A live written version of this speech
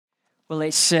Well,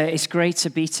 it's great to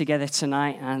be together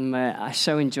tonight, and I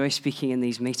so enjoy speaking in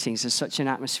these meetings. There's such an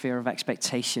atmosphere of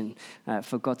expectation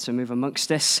for God to move amongst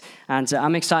us, and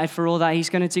I'm excited for all that He's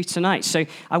going to do tonight. So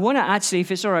I want to actually, if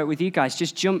it's all right with you guys,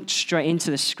 just jump straight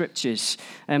into the Scriptures,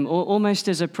 almost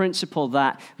as a principle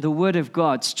that the Word of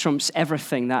God trumps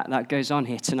everything that goes on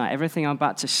here tonight. Everything I'm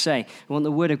about to say, I want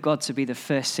the Word of God to be the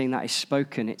first thing that is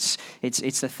spoken. It's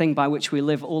the thing by which we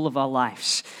live all of our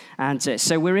lives. And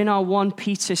so we're in our 1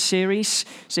 Peter series.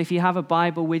 So if you have a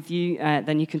Bible with you,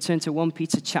 then you can turn to 1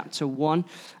 Peter chapter 1.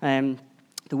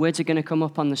 The words are going to come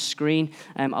up on the screen.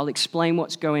 I'll explain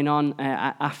what's going on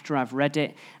after I've read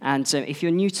it. And if you're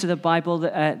new to the Bible,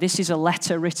 this is a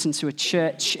letter written to a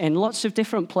church in lots of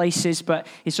different places, but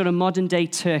it's sort of modern-day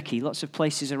Turkey, lots of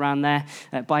places around there,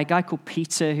 by a guy called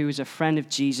Peter, who was a friend of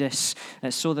Jesus,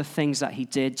 saw the things that he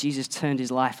did. Jesus turned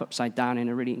his life upside down in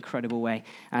a really incredible way,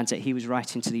 and he was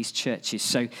writing to these churches.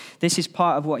 So this is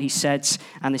part of what he says,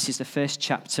 and this is the first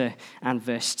chapter and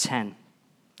verse 10.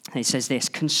 And it says this: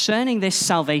 concerning this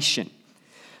salvation,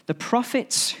 the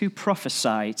prophets who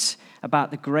prophesied about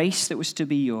the grace that was to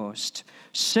be yours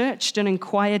searched and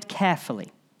inquired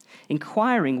carefully,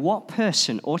 inquiring what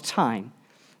person or time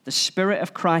the Spirit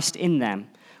of Christ in them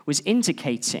was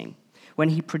indicating when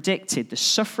he predicted the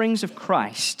sufferings of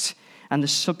Christ and the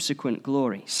subsequent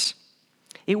glories.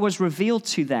 It was revealed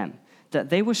to them that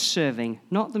they were serving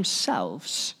not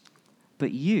themselves,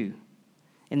 but you,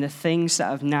 in the things that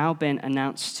have now been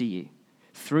announced to you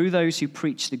through those who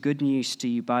preach the good news to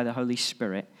you by the Holy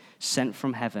Spirit sent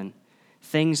from heaven,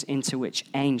 things into which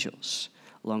angels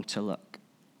long to look.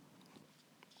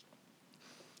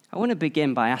 I want to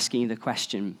begin by asking you the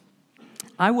question,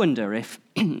 I wonder if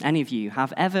any of you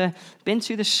have ever been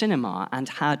to the cinema and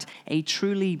had a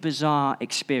truly bizarre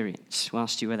experience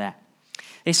whilst you were there.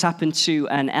 This happened to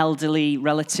an elderly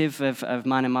relative of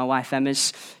mine and my wife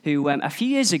Emma's, who a few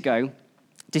years ago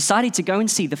decided to go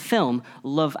and see the film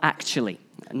Love Actually.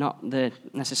 Not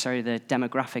necessarily the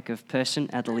demographic of person,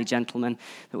 elderly gentleman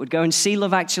that would go and see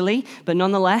Love Actually, but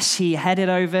nonetheless, he headed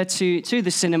over to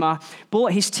the cinema,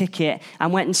 bought his ticket,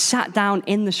 and went and sat down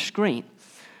in the screen.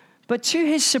 But to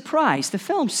his surprise, the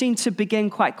film seemed to begin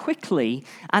quite quickly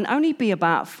and only be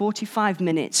about 45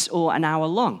 minutes or an hour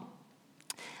long.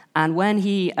 And when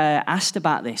he asked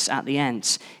about this at the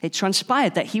end, it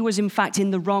transpired that he was in fact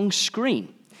in the wrong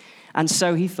screen. And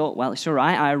so he thought, well, it's all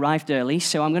right, I arrived early,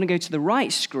 so I'm going to go to the right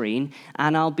screen,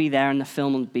 and I'll be there, and the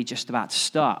film will be just about to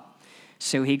start.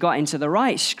 So he got into the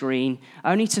right screen,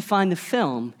 only to find the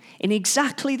film in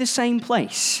exactly the same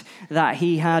place that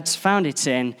he had found it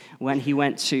in when he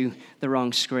went to the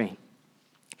wrong screen.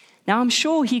 Now, I'm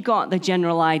sure he got the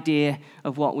general idea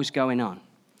of what was going on.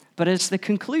 But as the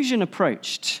conclusion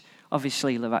approached,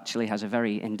 obviously Love Actually has a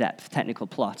very in-depth technical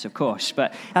plot, of course,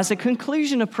 but as the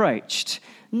conclusion approached,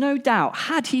 no doubt,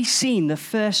 had he seen the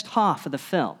first half of the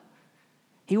film,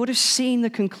 he would have seen the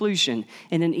conclusion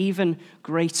in an even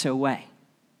greater way.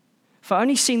 For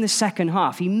only seeing the second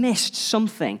half, he missed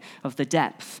something of the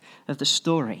depth of the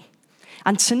story.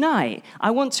 And tonight,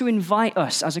 I want to invite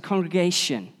us as a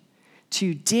congregation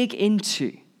to dig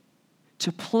into,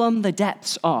 to plumb the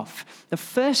depths of the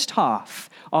first half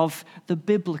of the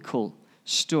biblical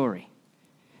story.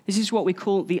 This is what we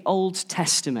call the Old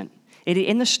Testament.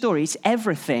 In the story, it's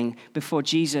everything before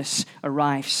Jesus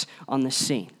arrives on the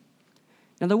scene.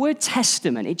 Now, the word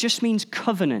testament, it just means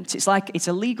covenant. It's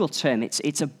a legal term.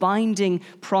 It's a binding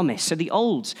promise. So the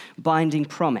old binding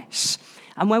promise.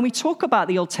 And when we talk about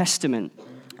the Old Testament,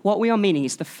 what we are meaning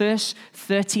is the first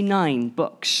 39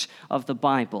 books of the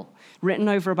Bible, written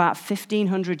over about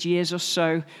 1,500 years or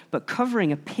so, but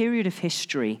covering a period of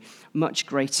history much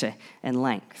greater in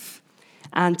length.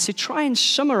 And to try and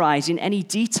summarize in any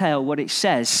detail what it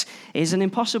says is an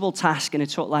impossible task in a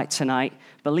talk like tonight.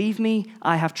 Believe me,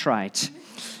 I have tried.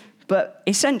 But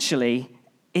essentially,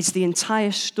 it's the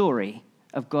entire story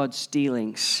of God's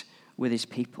dealings with his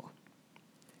people.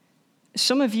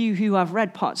 Some of you who have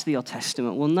read parts of the Old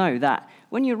Testament will know that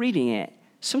when you're reading it,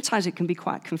 sometimes it can be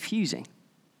quite confusing.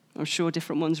 I'm sure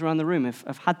different ones around the room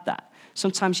have had that.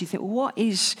 Sometimes you think, well, what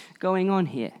is going on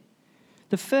here?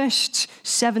 The first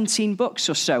 17 books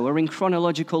or so are in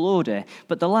chronological order,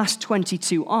 but the last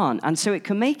 22 aren't. And so it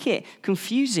can make it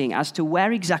confusing as to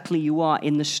where exactly you are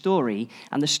in the story,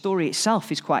 and the story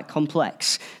itself is quite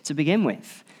complex to begin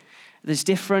with. There's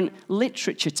different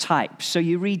literature types, so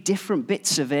you read different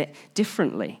bits of it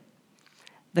differently.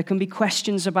 There can be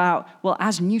questions about, well,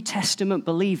 as New Testament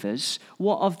believers,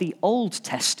 what of the Old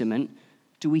Testament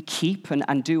do we keep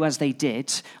and do as they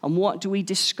did? And what do we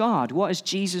discard? What has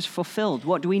Jesus fulfilled?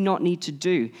 What do we not need to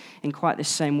do in quite the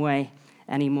same way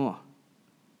anymore?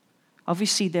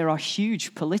 Obviously, there are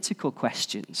huge political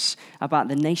questions about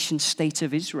the nation state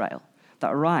of Israel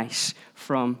that arise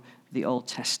from the Old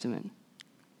Testament.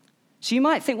 So you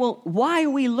might think, well, why are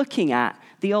we looking at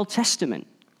the Old Testament?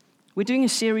 We're doing a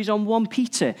series on 1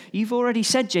 Peter. You've already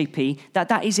said, JP,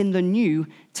 that is in the New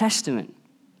Testament.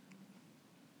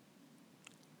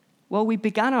 Well, we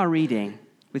began our reading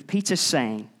with Peter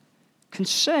saying,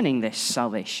 concerning this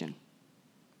salvation,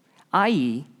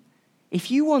 i.e., if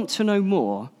you want to know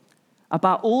more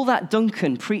about all that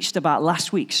Duncan preached about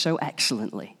last week so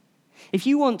excellently, if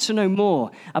you want to know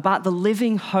more about the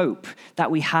living hope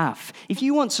that we have, if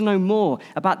you want to know more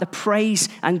about the praise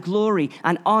and glory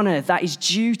and honor that is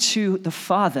due to the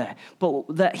Father,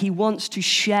 but that he wants to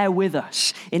share with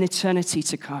us in eternity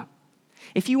to come,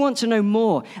 if you want to know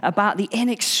more about the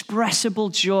inexpressible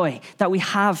joy that we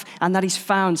have and that is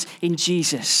found in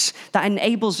Jesus, that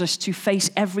enables us to face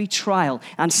every trial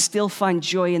and still find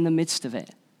joy in the midst of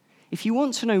it, if you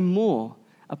want to know more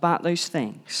about those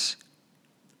things,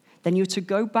 then you're to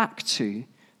go back to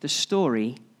the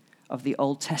story of the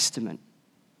Old Testament.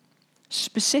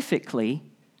 Specifically,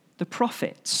 the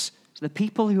prophets, the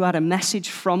people who had a message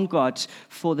from God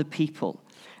for the people,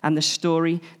 and the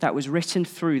story that was written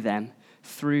through them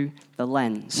through the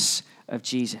lens of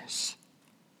Jesus.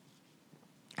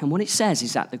 And what it says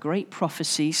is that the great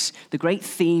prophecies, the great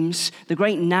themes, the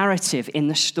great narrative in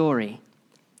the story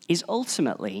is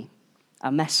ultimately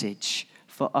a message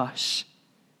for us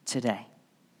today.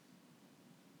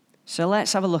 So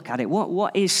let's have a look at it.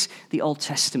 What is the Old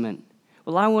Testament?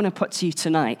 Well, I want to put to you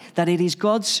tonight that it is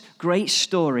God's great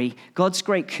story, God's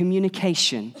great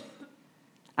communication,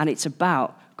 and it's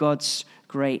about God's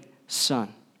great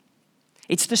Son.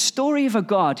 It's the story of a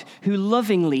God who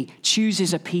lovingly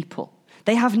chooses a people.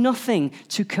 They have nothing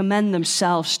to commend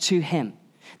themselves to him.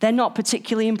 They're not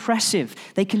particularly impressive.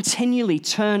 They continually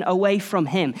turn away from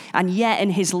him. And yet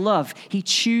in his love, he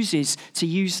chooses to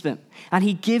use them. And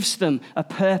he gives them a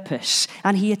purpose.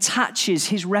 And he attaches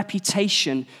his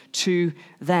reputation to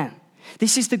them.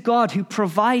 This is the God who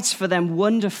provides for them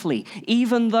wonderfully,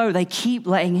 even though they keep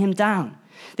letting him down.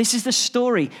 This is the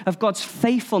story of God's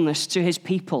faithfulness to his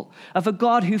people, of a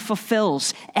God who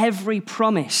fulfills every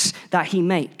promise that he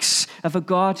makes, of a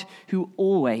God who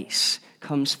always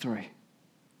comes through.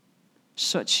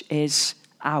 Such is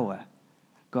our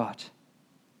God.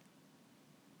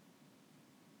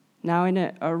 Now, in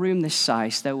a room this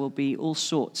size, there will be all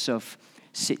sorts of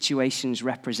situations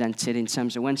represented in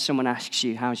terms of when someone asks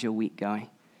you, how's your week going?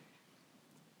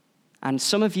 And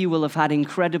some of you will have had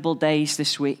incredible days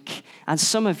this week, and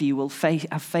some of you will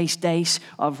have faced days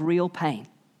of real pain.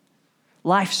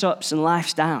 Life's ups and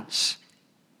life's downs.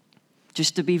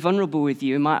 Just to be vulnerable with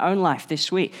you, in my own life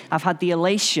this week, I've had the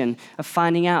elation of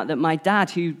finding out that my dad,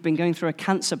 who'd been going through a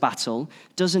cancer battle,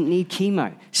 doesn't need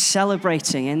chemo,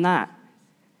 celebrating in that.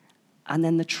 And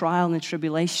then the trial and the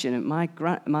tribulation. My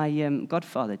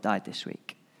godfather died this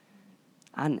week.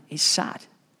 And it's sad,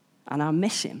 and I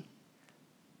miss him.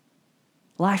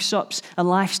 Life's ups and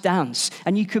life's downs.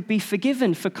 And you could be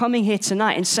forgiven for coming here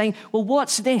tonight and saying, well,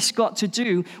 what's this got to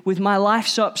do with my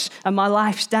life's ups and my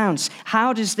life's downs?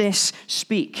 How does this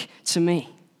speak to me?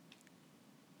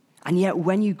 And yet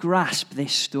when you grasp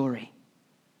this story,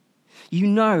 you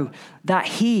know that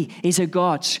he is a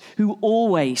God who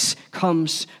always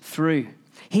comes through.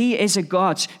 He is a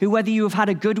God who, whether you have had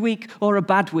a good week or a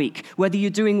bad week, whether you're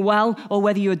doing well or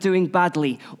whether you're doing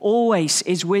badly, always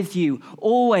is with you,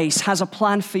 always has a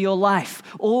plan for your life,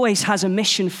 always has a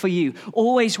mission for you,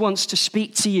 always wants to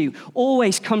speak to you,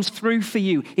 always comes through for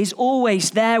you, is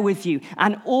always there with you,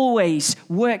 and always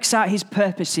works out his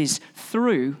purposes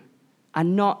through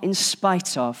and not in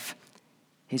spite of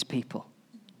his people.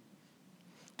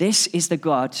 This is the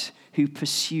God who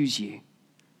pursues you.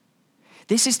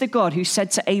 This is the God who said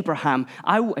to Abraham,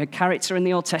 a character in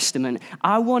the Old Testament,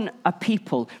 I want a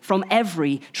people from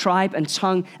every tribe and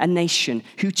tongue and nation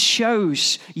who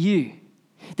chose you.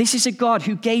 This is a God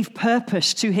who gave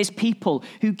purpose to his people,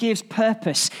 who gives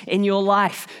purpose in your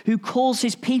life, who calls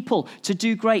his people to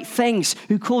do great things,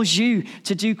 who calls you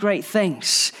to do great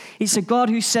things. It's a God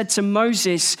who said to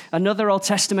Moses, another Old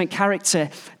Testament character,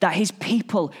 that his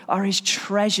people are his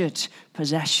treasured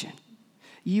possession.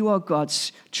 You are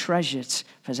God's treasured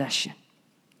possession.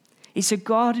 It's a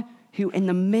God who, in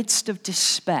the midst of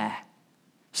despair,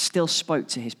 still spoke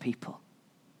to his people.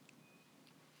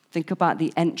 Think about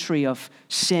the entry of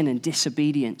sin and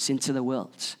disobedience into the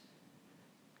world.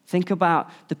 Think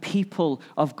about the people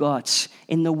of God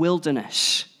in the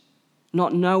wilderness,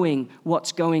 not knowing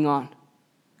what's going on.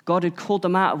 God had called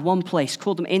them out of one place,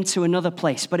 called them into another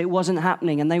place, but it wasn't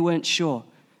happening and they weren't sure.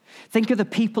 Think of the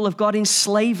people of God in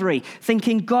slavery,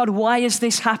 thinking, God, why has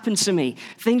this happened to me?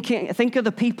 Think of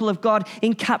the people of God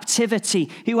in captivity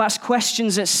who asked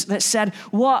questions that said,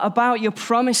 what about your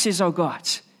promises, oh God?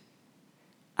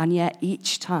 And yet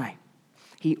each time,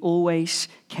 he always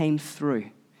came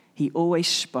through. He always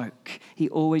spoke. He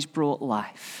always brought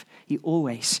life. He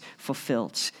always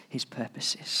fulfilled his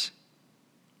purposes.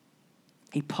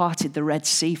 He parted the Red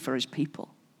Sea for his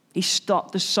people. He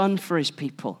stopped the sun for his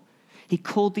people. He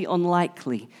called the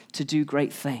unlikely to do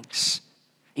great things.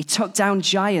 He took down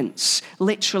giants,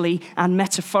 literally and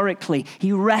metaphorically.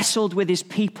 He wrestled with his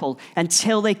people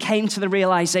until they came to the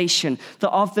realization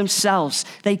that of themselves,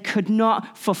 they could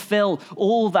not fulfill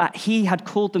all that he had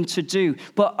called them to do,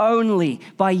 but only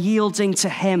by yielding to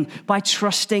him, by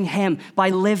trusting him, by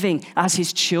living as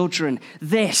his children.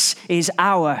 This is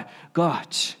our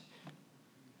God.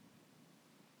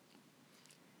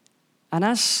 And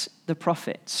as the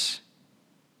prophets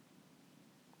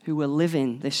who were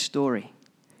living this story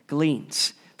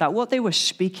gleaned that what they were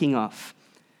speaking of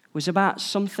was about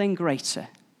something greater,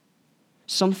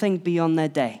 something beyond their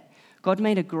day, God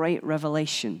made a great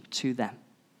revelation to them.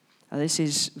 Now, this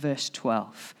is verse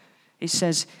 12. It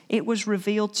says, it was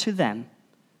revealed to them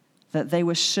that they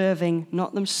were serving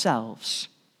not themselves,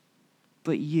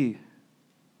 but you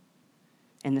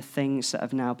in the things that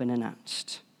have now been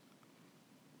announced.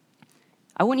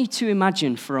 I want you to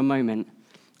imagine for a moment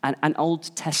an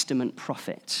Old Testament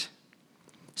prophet.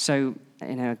 So,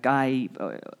 a guy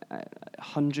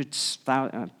hundreds,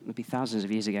 maybe thousands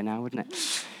of years ago now, wouldn't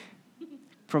it?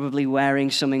 Probably wearing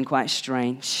something quite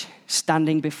strange,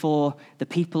 standing before the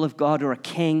people of God or a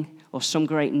king or some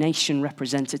great nation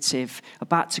representative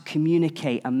about to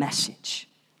communicate a message.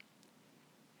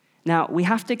 Now, we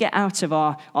have to get out of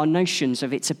our notions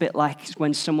of it's a bit like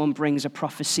when someone brings a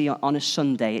prophecy on a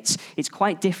Sunday. It's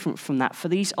quite different from that. For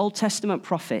these Old Testament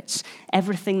prophets,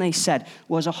 everything they said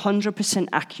was 100%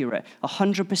 accurate,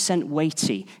 100%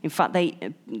 weighty. In fact,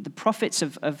 the prophets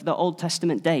of the Old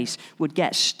Testament days would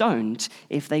get stoned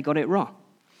if they got it wrong.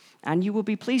 And you will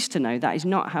be pleased to know that is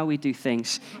not how we do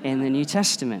things in the New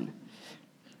Testament.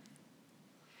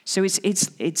 So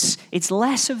it's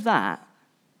less of that,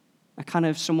 a kind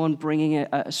of someone bringing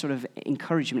a sort of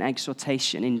encouragement,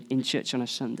 exhortation in church on a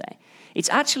Sunday. It's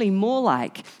actually more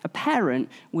like a parent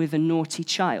with a naughty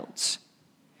child.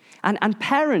 And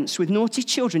parents with naughty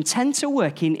children tend to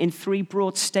work in three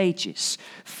broad stages.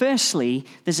 Firstly,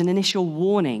 there's an initial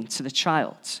warning to the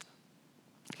child.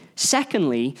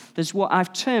 Secondly, there's what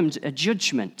I've termed a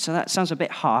judgment. So that sounds a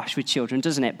bit harsh with children,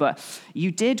 doesn't it? But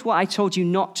you did what I told you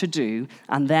not to do,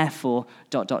 and therefore, ...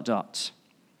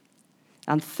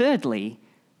 And thirdly,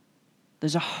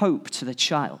 there's a hope to the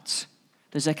child.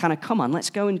 There's a kind of, come on,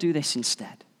 let's go and do this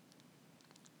instead.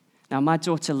 Now, my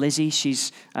daughter Lizzie,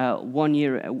 she's 1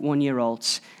 year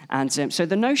old. And so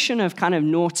the notion of kind of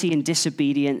naughty and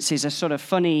disobedience is a sort of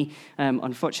funny,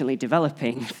 unfortunately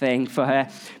developing thing for her.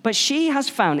 But she has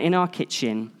found in our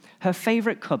kitchen her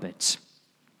favorite cupboard,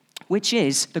 which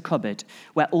is the cupboard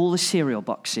where all the cereal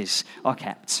boxes are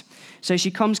kept. So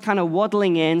she comes kind of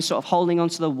waddling in, sort of holding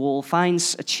onto the wall,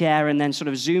 finds a chair, and then sort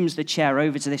of zooms the chair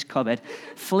over to this cupboard,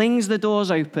 flings the doors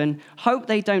open, hope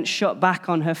they don't shut back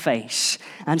on her face,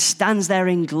 and stands there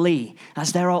in glee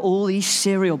as there are all these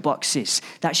cereal boxes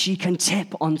that she can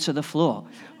tip onto the floor,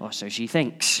 or so she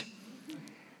thinks.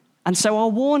 And so our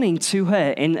warning to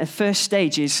her in the first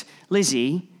stage is,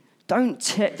 Lizzie, don't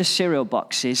tip the cereal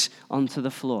boxes onto the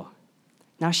floor.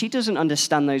 Now, she doesn't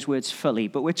understand those words fully,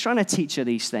 but we're trying to teach her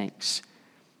these things.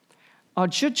 Our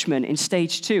judgment in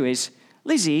stage 2 is,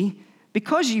 Lizzie,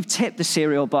 because you've tipped the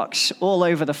cereal box all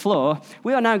over the floor,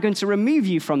 we are now going to remove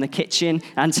you from the kitchen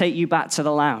and take you back to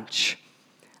the lounge.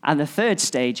 And the third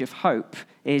stage of hope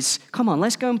is, come on,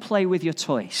 let's go and play with your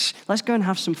toys. Let's go and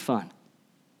have some fun.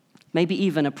 Maybe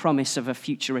even a promise of a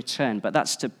future return, but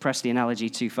that's to press the analogy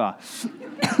too far.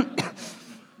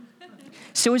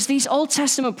 So as these Old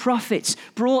Testament prophets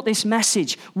brought this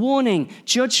message, warning,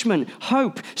 judgment,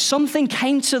 hope, something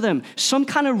came to them, some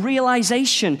kind of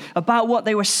realization about what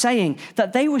they were saying,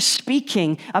 that they were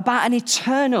speaking about an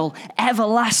eternal,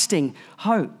 everlasting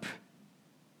hope.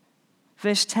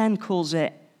 Verse 10 calls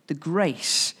it the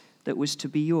grace that was to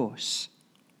be yours.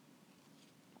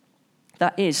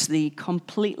 That is the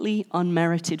completely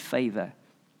unmerited favor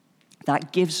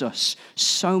that gives us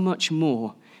so much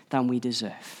more than we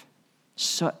deserve.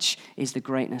 Such is the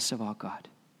greatness of our God.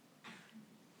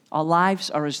 Our lives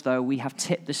are as though we have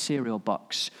tipped the cereal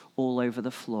box all over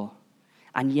the floor,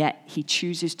 and yet he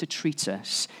chooses to treat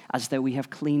us as though we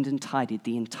have cleaned and tidied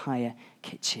the entire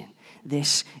kitchen.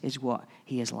 This is what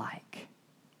he is like.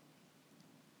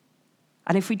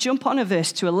 And if we jump on a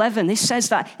verse to 11, this says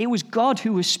that it was God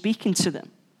who was speaking to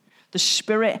them. The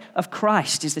Spirit of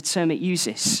Christ is the term it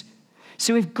uses.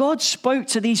 So if God spoke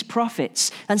to these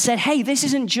prophets and said, hey, this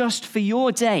isn't just for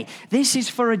your day, this is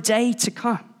for a day to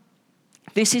come,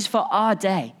 this is for our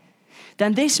day,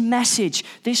 then this message,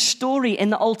 this story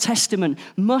in the Old Testament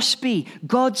must be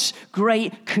God's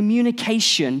great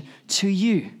communication to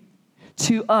you,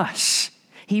 to us.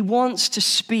 He wants to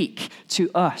speak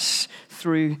to us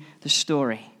through the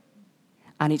story.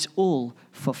 And it's all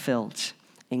fulfilled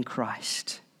in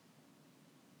Christ.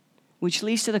 Which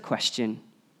leads to the question,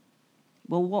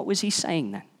 well, what was he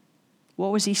saying then?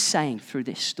 What was he saying through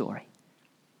this story?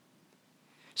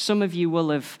 Some of you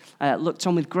will have looked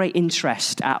on with great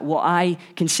interest at what I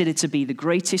consider to be the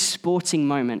greatest sporting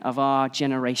moment of our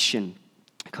generation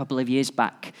a couple of years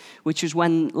back, which was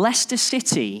when Leicester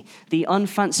City, the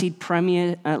unfancied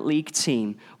Premier League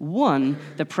team, won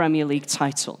the Premier League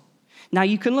title. Now,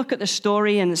 you can look at the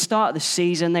story and the start of the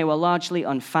season. They were largely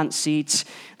unfancied.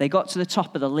 They got to the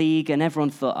top of the league, and everyone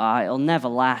thought, it'll never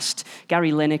last.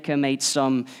 Gary Lineker made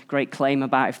some great claim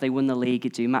about if they won the league,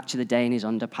 he'd do match of the day in his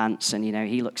underpants, and,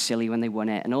 he looked silly when they won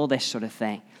it, and all this sort of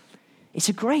thing. It's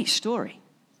a great story.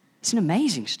 It's an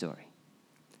amazing story.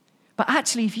 But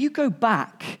actually, if you go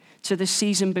back to the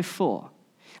season before,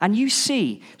 and you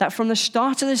see that from the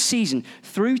start of the season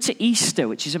through to Easter,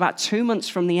 which is about 2 months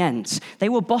from the end, they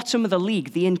were bottom of the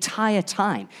league the entire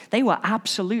time. They were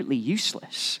absolutely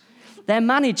useless. Their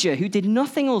manager, who did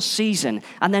nothing all season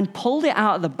and then pulled it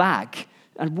out of the bag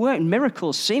and worked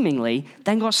miracles seemingly,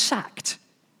 then got sacked.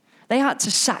 They had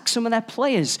to sack some of their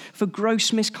players for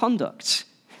gross misconduct.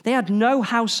 They had no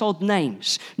household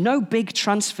names, no big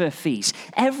transfer fees.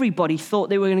 Everybody thought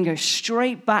they were going to go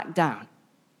straight back down.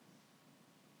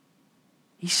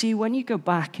 You see, when you go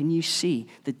back and you see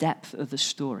the depth of the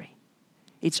story,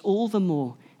 it's all the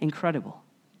more incredible.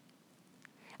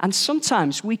 And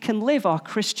sometimes we can live our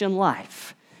Christian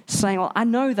life saying, well, I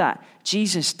know that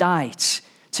Jesus died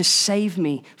to save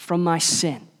me from my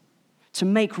sin, to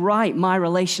make right my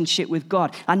relationship with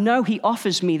God. I know he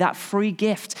offers me that free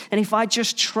gift. And if I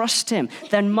just trust him,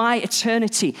 then my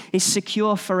eternity is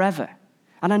secure forever.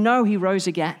 And I know he rose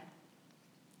again.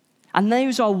 And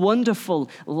those are wonderful,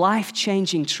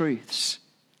 life-changing truths.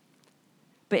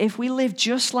 But if we live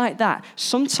just like that,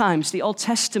 sometimes the Old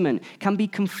Testament can be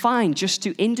confined just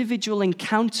to individual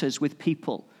encounters with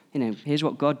people. Here's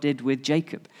what God did with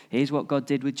Jacob. Here's what God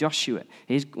did with Joshua.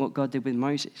 Here's what God did with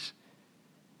Moses.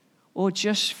 Or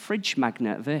just fridge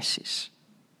magnet verses.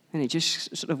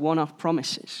 Just sort of one-off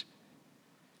promises.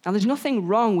 Now, there's nothing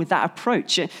wrong with that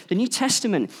approach. The New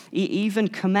Testament even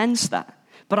commends that.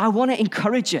 But I want to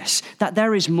encourage us that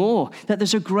there is more, that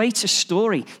there's a greater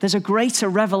story, there's a greater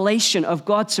revelation of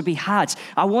God to be had.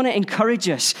 I want to encourage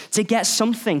us to get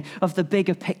something of the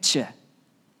bigger picture.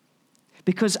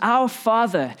 Because our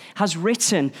Father has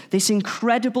written this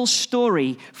incredible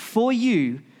story for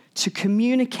you to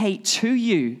communicate to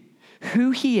you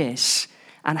who he is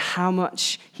and how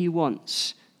much he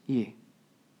wants you.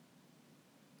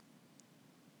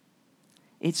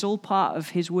 It's all part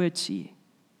of his word to you.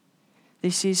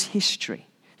 This is history.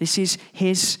 This is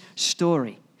his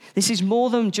story. This is more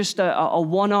than just a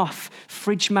one-off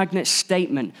fridge magnet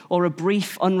statement or a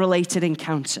brief, unrelated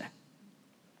encounter.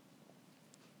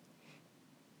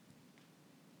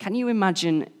 Can you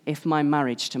imagine if my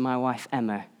marriage to my wife,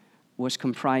 Emma, was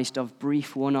comprised of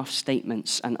brief, one-off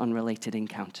statements and unrelated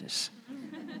encounters?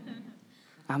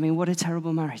 What a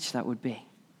terrible marriage that would be.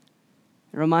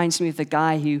 It reminds me of the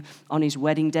guy who, on his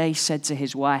wedding day, said to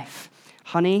his wife,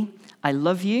 honey, I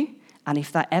love you, and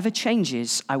if that ever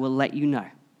changes, I will let you know.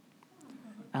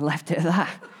 And left it at that.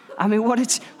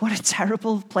 What a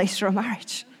terrible place for a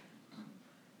marriage.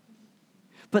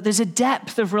 But there's a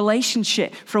depth of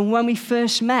relationship from when we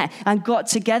first met and got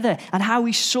together and how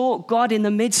we sought God in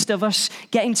the midst of us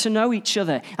getting to know each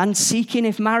other and seeking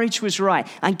if marriage was right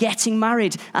and getting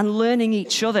married and learning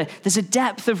each other. There's a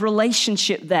depth of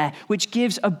relationship there which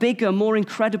gives a bigger, more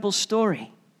incredible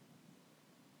story.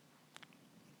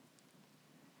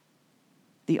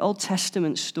 The Old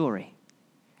Testament story,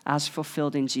 as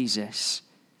fulfilled in Jesus,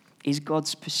 is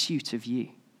God's pursuit of you.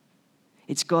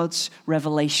 It's God's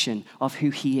revelation of who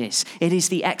he is. It is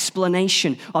the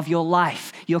explanation of your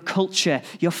life, your culture,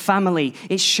 your family.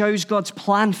 It shows God's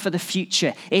plan for the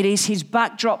future. It is his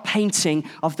backdrop painting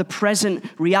of the present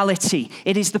reality.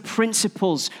 It is the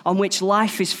principles on which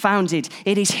life is founded.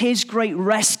 It is his great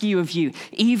rescue of you,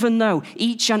 even though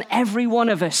each and every one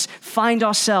of us find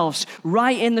ourselves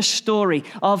right in the story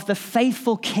of the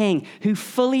faithful king who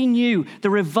fully knew the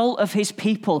revolt of his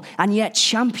people and yet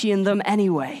championed them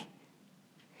anyway.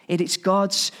 It's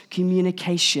God's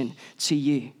communication to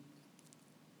you.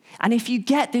 And if you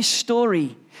get this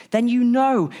story, then you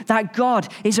know that God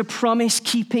is a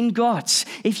promise-keeping God.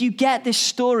 If you get this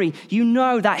story, you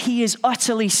know that he is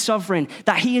utterly sovereign,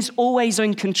 that he is always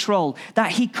in control,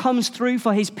 that he comes through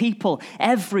for his people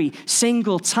every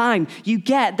single time. You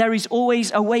get there is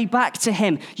always a way back to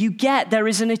him. You get there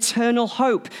is an eternal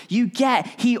hope. You get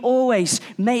he always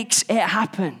makes it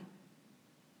happen.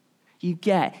 You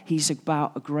get he's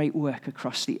about a great work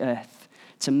across the earth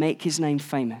to make his name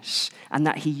famous, and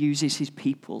that he uses his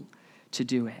people to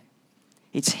do it.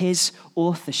 It's his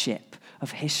authorship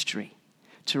of history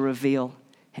to reveal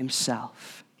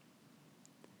himself.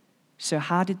 So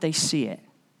how did they see it?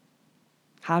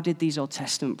 How did these Old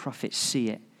Testament prophets see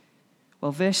it?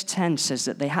 Well, verse 10 says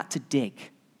that they had to dig.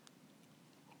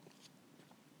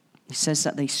 It says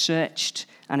that they searched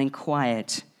and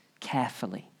inquired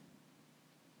carefully.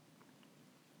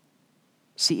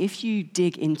 See, if you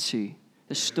dig into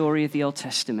the story of the Old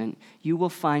Testament, you will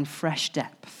find fresh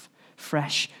depth,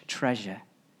 fresh treasure.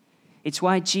 It's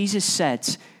why Jesus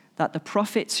said that the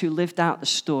prophets who lived out the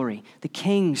story, the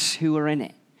kings who were in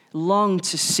it, longed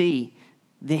to see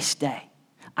this day,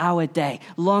 our day,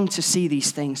 longed to see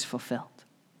these things fulfilled.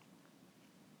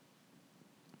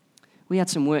 We had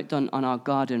some work done on our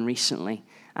garden recently,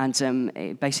 and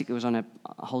it basically was on a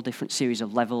whole different series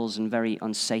of levels and very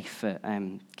unsafe for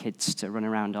kids to run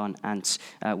around on, and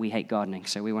we hate gardening,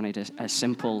 so we wanted a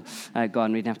simple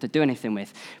garden we didn't have to do anything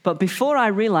with. But before I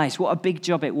realized what a big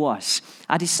job it was,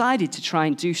 I decided to try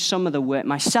and do some of the work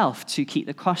myself to keep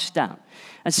the cost down.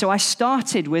 And so I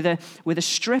started with a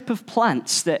strip of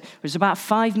plants that was about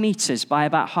 5 meters by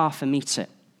about half a meter.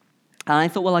 And I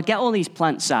thought, well, I'll get all these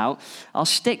plants out, I'll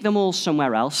stick them all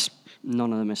somewhere else.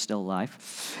 None of them are still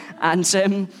alive.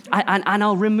 And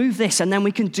I'll remove this, and then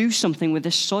we can do something with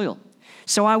this soil.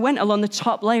 So I went along the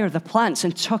top layer of the plants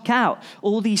and took out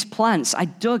all these plants. I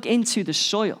dug into the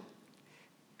soil.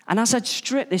 And as I'd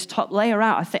stripped this top layer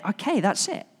out, I think, okay, that's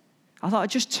it. I thought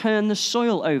I'd just turn the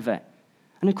soil over.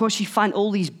 And of course, you find all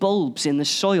these bulbs in the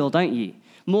soil, don't you?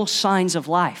 More signs of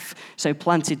life. So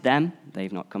planted them.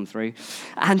 They've not come through.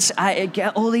 And I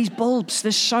get all these bulbs.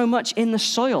 There's so much in the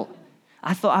soil.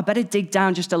 I thought I better dig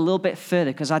down just a little bit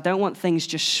further because I don't want things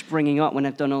just springing up when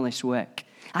I've done all this work.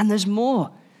 And there's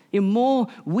more. More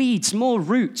weeds, more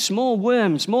roots, more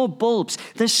worms, more bulbs.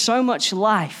 There's so much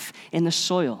life in the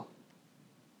soil.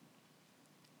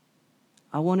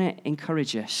 I want to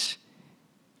encourage us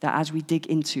that as we dig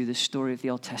into the story of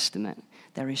the Old Testament,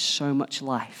 there is so much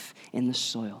life in the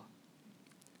soil.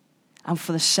 And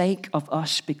for the sake of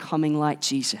us becoming like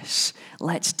Jesus,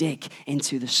 let's dig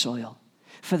into the soil.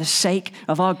 For the sake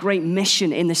of our great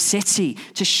mission in the city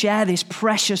to share this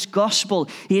precious gospel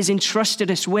he has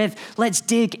entrusted us with, let's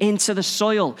dig into the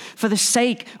soil. For the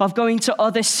sake of going to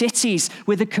other cities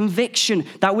with a conviction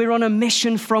that we're on a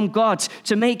mission from God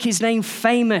to make his name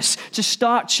famous, to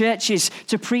start churches,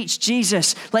 to preach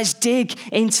Jesus, let's dig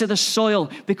into the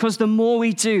soil, because the more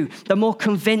we do, the more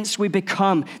convinced we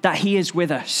become that he is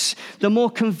with us. The more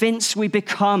convinced we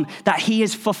become that he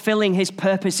is fulfilling his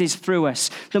purposes through us.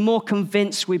 The more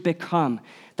convinced we become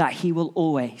that he will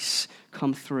always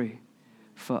come through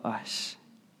for us.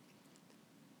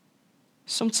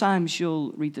 Sometimes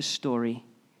you'll read the story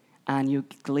and you'll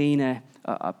glean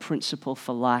a principle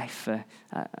for life,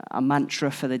 a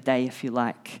mantra for the day, if you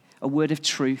like, a word of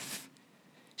truth,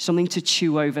 something to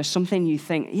chew over, something you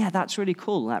think, yeah, that's really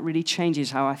cool. That really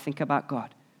changes how I think about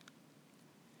God.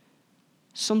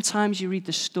 Sometimes you read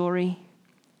the story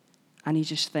and you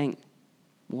just think,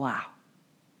 wow.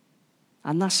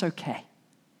 And that's okay.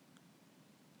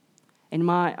 In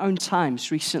my own times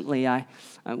recently, I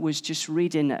was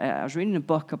reading a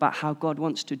book about how God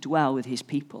wants to dwell with his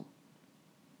people.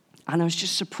 And I was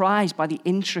just surprised by the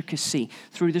intricacy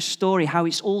through the story, how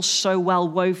it's all so well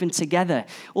woven together.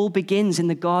 All begins in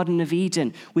the Garden of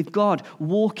Eden with God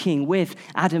walking with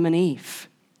Adam and Eve.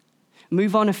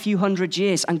 Move on a few hundred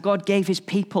years, and God gave his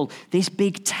people this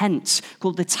big tent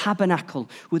called the tabernacle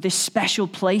with this special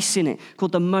place in it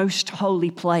called the most holy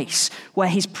place where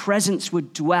his presence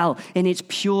would dwell in its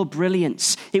pure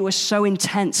brilliance. It was so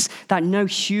intense that no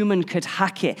human could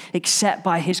hack it except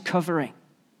by his covering.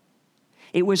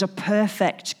 It was a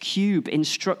perfect cube in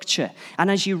structure.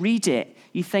 And as you read it,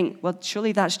 you think, well,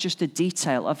 surely that's just a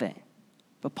detail of it.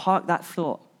 But park that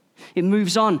thought. It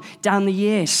moves on down the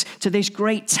years to this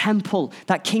great temple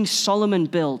that King Solomon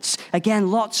builds.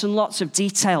 Again, lots and lots of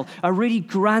detail, a really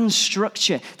grand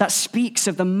structure that speaks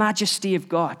of the majesty of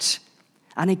God.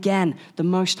 And again, the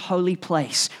most holy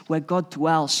place where God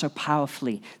dwells so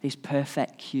powerfully, this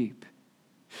perfect cube.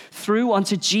 through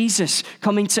onto Jesus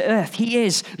coming to earth. He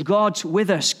is God with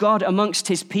us, God amongst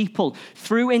his people,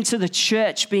 through into the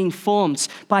church being formed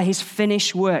by his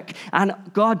finished work, and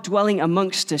God dwelling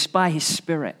amongst us by his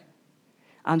Spirit,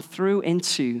 and through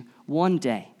into one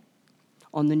day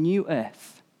on the new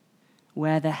earth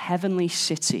where the heavenly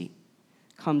city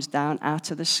comes down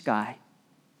out of the sky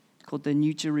called the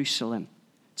New Jerusalem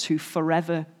to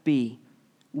forever be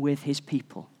with his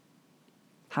people.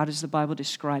 How does the Bible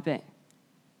describe it?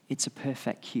 It's a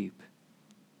perfect cube.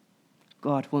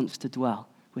 God wants to dwell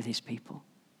with his people.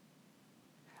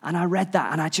 And I read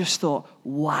that and I just thought,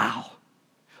 wow,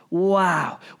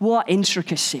 what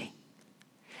intricacy.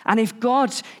 And if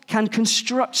God can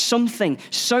construct something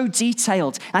so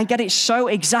detailed and get it so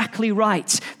exactly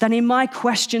right, then in my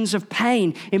questions of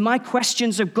pain, in my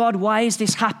questions of God, why is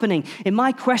this happening? In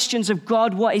my questions of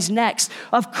God, what is next?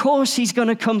 Of course he's going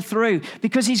to come through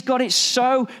because he's got it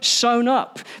so sewn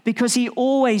up, because he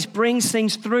always brings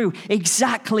things through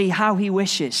exactly how he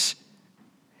wishes.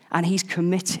 And he's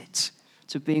committed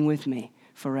to being with me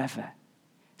forever.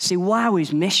 See, wow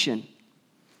is mission.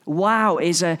 Wow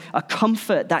is a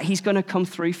comfort that he's going to come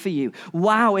through for you.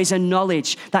 Wow is a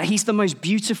knowledge that he's the most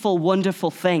beautiful,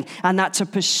 wonderful thing, and that to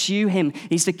pursue him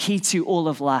is the key to all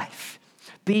of life.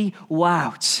 Be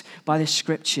wowed by the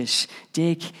scriptures.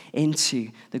 Dig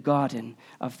into the garden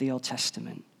of the Old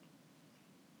Testament.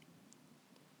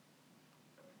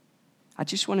 I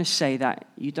just want to say that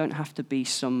you don't have to be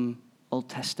some Old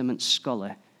Testament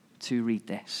scholar to read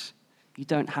this. You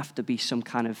don't have to be some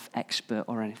kind of expert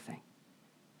or anything.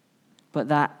 But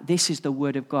that this is the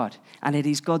word of God, and it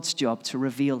is God's job to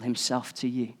reveal himself to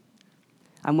you.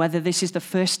 And whether this is the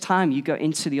first time you go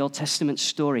into the Old Testament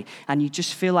story and you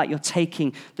just feel like you're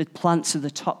taking the plants of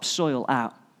the topsoil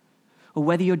out, or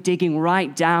whether you're digging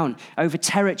right down over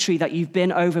territory that you've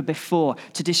been over before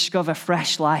to discover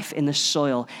fresh life in the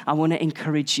soil, I want to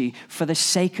encourage you, for the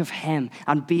sake of him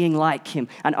and being like him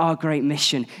and our great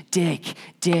mission, dig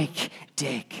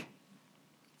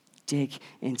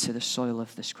into the soil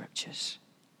of the scriptures.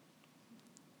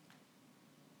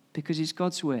 Because it's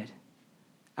God's word,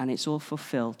 and it's all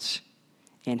fulfilled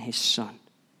in his Son,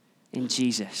 in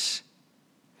Jesus,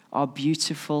 our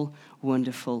beautiful,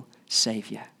 wonderful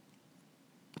Savior.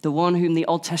 The one whom the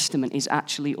Old Testament is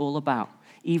actually all about,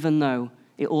 even though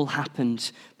it all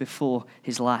happened before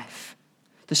his life.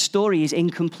 The story is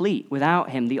incomplete without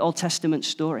him, the Old Testament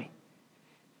story.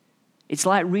 It's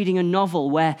like reading a novel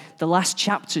where the last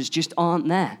chapters just aren't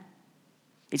there.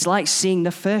 It's like seeing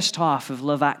the first half of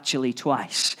Love Actually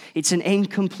twice. It's an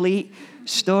incomplete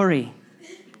story.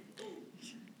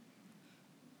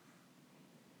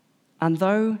 And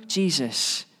though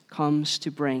Jesus comes to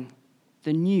bring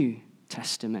the New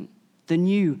Testament, the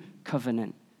new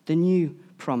covenant, the new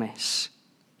promise,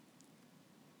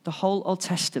 the whole Old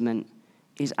Testament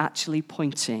is actually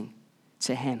pointing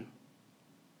to him.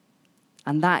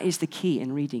 And that is the key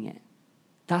in reading it.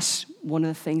 That's one of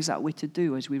the things that we're to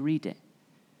do as we read it.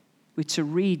 We're to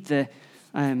read the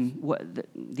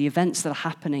events that are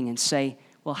happening and say,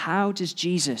 well, how does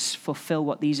Jesus fulfill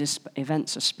what these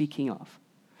events are speaking of?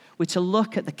 We're to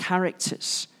look at the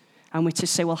characters and we're to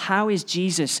say, well, how is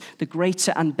Jesus, the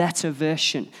greater and better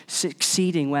version,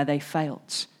 succeeding where they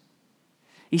failed?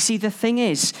 You see, the thing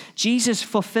is, Jesus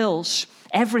fulfills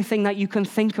everything that you can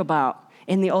think about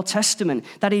in the Old Testament.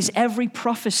 That is, every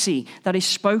prophecy that is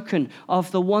spoken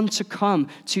of the one to come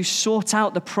to sort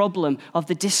out the problem of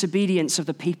the disobedience of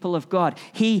the people of God.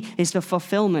 He is the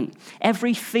fulfillment.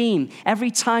 Every theme,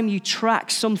 every time you track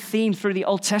some theme through the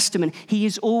Old Testament, he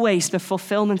is always the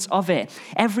fulfillment of it.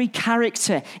 Every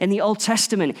character in the Old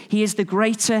Testament, he is the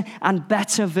greater and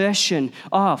better version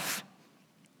of.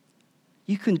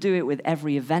 You can do it with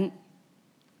every event,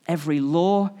 every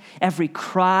law, every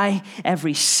cry,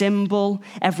 every symbol,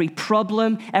 every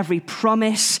problem, every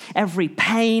promise, every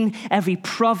pain, every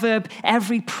proverb,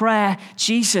 every prayer.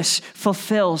 Jesus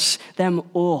fulfills them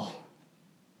all.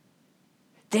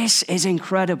 This is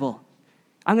incredible.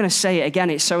 I'm going to say it again,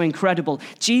 it's so incredible.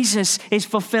 Jesus is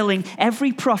fulfilling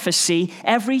every prophecy,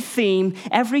 every theme,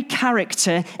 every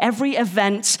character, every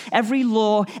event, every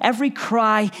law, every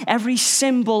cry, every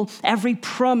symbol, every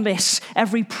promise,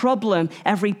 every problem,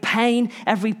 every pain,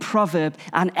 every proverb,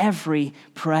 and every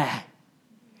prayer.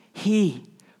 He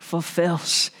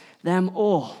fulfills them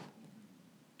all.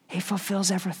 He fulfills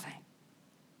everything.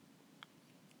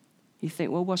 You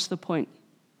think, well, what's the point?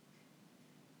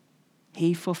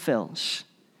 He fulfills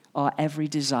our every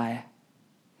desire,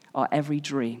 our every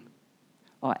dream,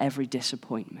 our every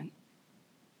disappointment.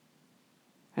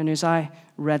 And as I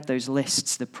read those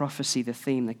lists, the prophecy, the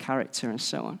theme, the character, and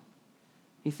so on,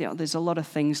 you think, oh, there's a lot of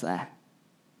things there.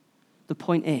 The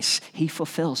point is, he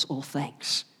fulfills all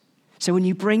things. So when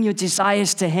you bring your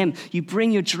desires to him, you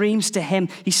bring your dreams to him,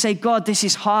 you say, God, this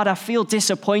is hard, I feel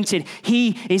disappointed.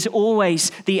 He is always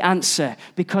the answer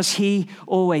because he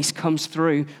always comes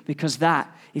through, because that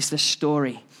is the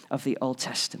story of the Old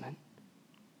Testament.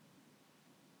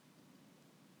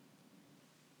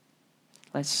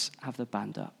 Let's have the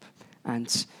band up.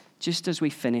 And just as we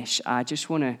finish, I just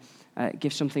want to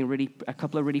give a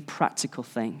couple of really practical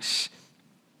things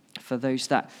for those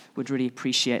that would really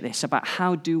appreciate this, about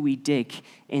how do we dig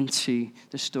into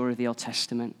the story of the Old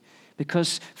Testament.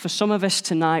 Because for some of us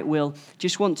tonight, we'll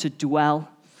just want to dwell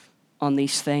on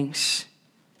these things,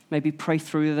 maybe pray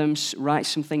through them, write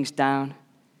some things down,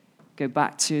 go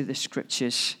back to the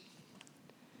scriptures.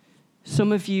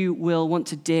 Some of you will want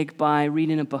to dig by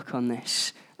reading a book on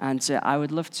this, and I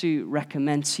would love to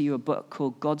recommend to you a book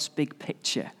called God's Big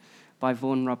Picture by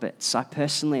Vaughan Roberts. I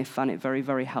personally have found it very,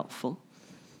 very helpful.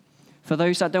 For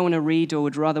those that don't want to read or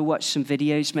would rather watch some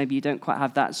videos, maybe you don't quite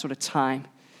have that sort of time,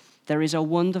 there is a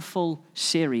wonderful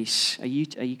series,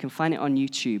 you can find it on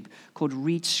YouTube, called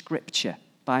Read Scripture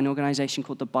by an organization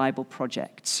called the Bible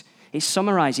Project. It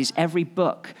summarizes every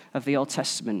book of the Old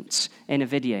Testament in a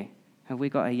video. Have we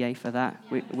got a yay for that?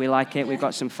 We like it. We've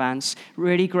got some fans.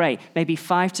 Really great. Maybe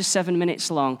 5 to 7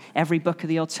 minutes long, every book of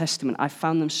the Old Testament. I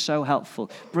found them so helpful.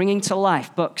 Bringing to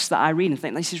life books that I read and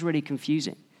think, this is really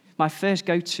confusing. My first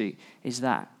go-to is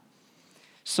that.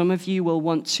 Some of you will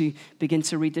want to begin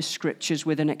to read the scriptures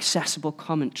with an accessible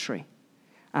commentary.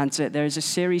 And there is a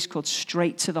series called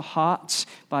Straight to the Heart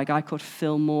by a guy called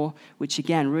Phil Moore, which,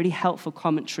 again, really helpful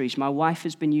commentaries. My wife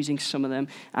has been using some of them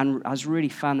and has really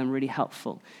found them really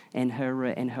helpful in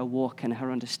her walk and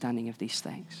her understanding of these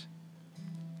things.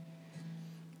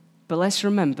 But let's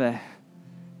remember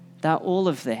that all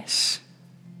of this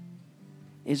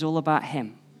is all about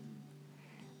him.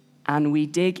 And we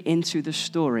dig into the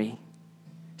story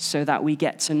so that we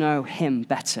get to know him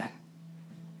better.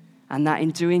 And that in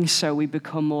doing so, we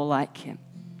become more like him.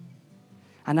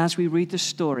 And as we read the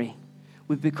story,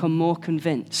 we become more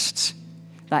convinced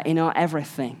that in our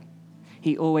everything,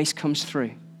 he always comes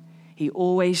through. He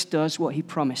always does what he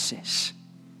promises.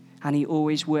 And he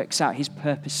always works out his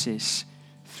purposes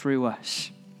through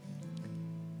us.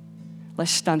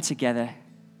 Let's stand together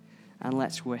and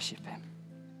let's worship him.